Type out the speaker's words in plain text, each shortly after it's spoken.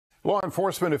Law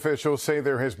enforcement officials say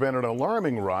there has been an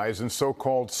alarming rise in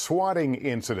so-called swatting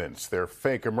incidents. They're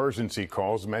fake emergency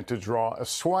calls meant to draw a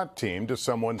SWAT team to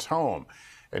someone's home.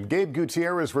 And Gabe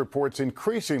Gutierrez reports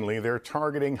increasingly they're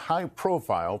targeting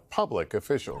high-profile public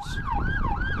officials.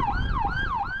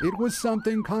 It was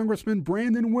something Congressman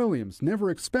Brandon Williams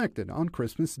never expected on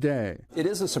Christmas Day. It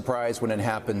is a surprise when it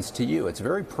happens to you. It's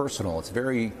very personal. It's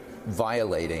very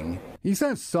violating. He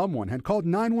says someone had called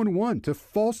 911 to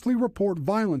falsely report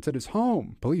violence at his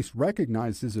home. Police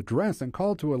recognized his address and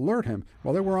called to alert him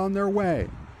while they were on their way.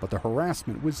 But the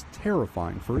harassment was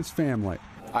terrifying for his family.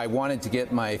 I wanted to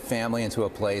get my family into a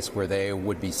place where they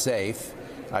would be safe.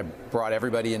 I brought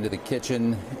everybody into the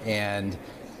kitchen and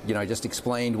I just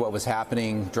explained what was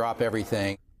happening, drop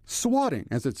everything. Swatting,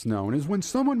 as it's known, is when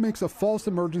someone makes a false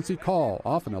emergency call,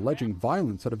 often alleging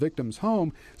violence at a victim's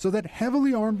home, so that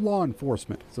heavily armed law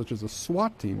enforcement, such as a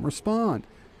SWAT team, respond.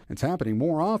 It's happening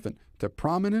more often to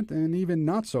prominent and even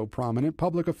not so prominent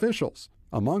public officials.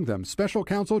 Among them, Special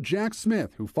Counsel Jack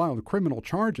Smith, who filed criminal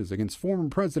charges against former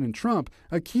President Trump,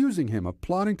 accusing him of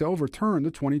plotting to overturn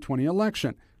the 2020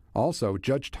 election. Also,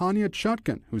 Judge Tanya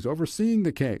Chutkan, who's overseeing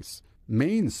the case.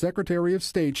 Maine's Secretary of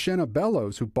State Shenna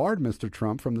Bellows, who barred Mr.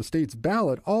 Trump from the state's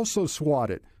ballot, also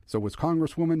swatted. So was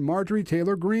Congresswoman Marjorie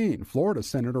Taylor Greene, Florida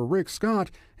Senator Rick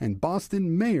Scott, and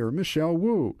Boston Mayor Michelle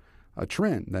Wu. A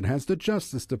trend that has the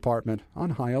Justice Department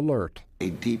on high alert. A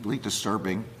deeply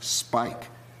disturbing spike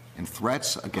in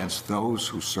threats against those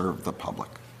who serve the public.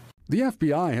 The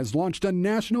FBI has launched a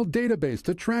national database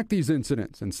to track these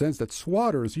incidents and says that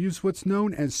swatters use what's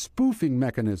known as spoofing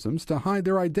mechanisms to hide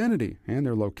their identity and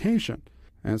their location.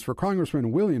 As for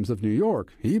Congressman Williams of New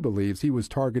York, he believes he was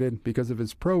targeted because of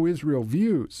his pro-Israel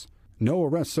views. No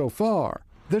arrests so far.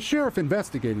 The sheriff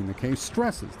investigating the case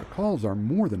stresses the calls are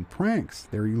more than pranks.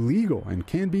 They're illegal and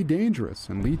can be dangerous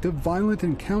and lead to violent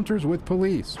encounters with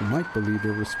police who might believe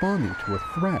they're responding to a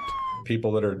threat.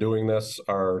 People that are doing this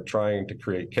are trying to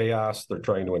create chaos. They're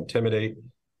trying to intimidate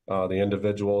the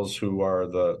individuals who are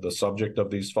the subject of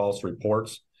these false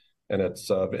reports, and it's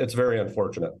very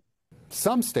unfortunate.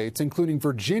 Some states, including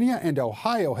Virginia and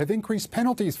Ohio, have increased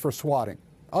penalties for swatting.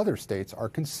 Other states are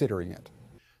considering it.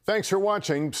 Thanks for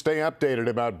watching. Stay updated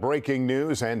about breaking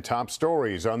news and top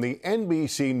stories on the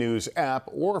NBC News app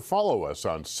or follow us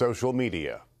on social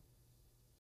media.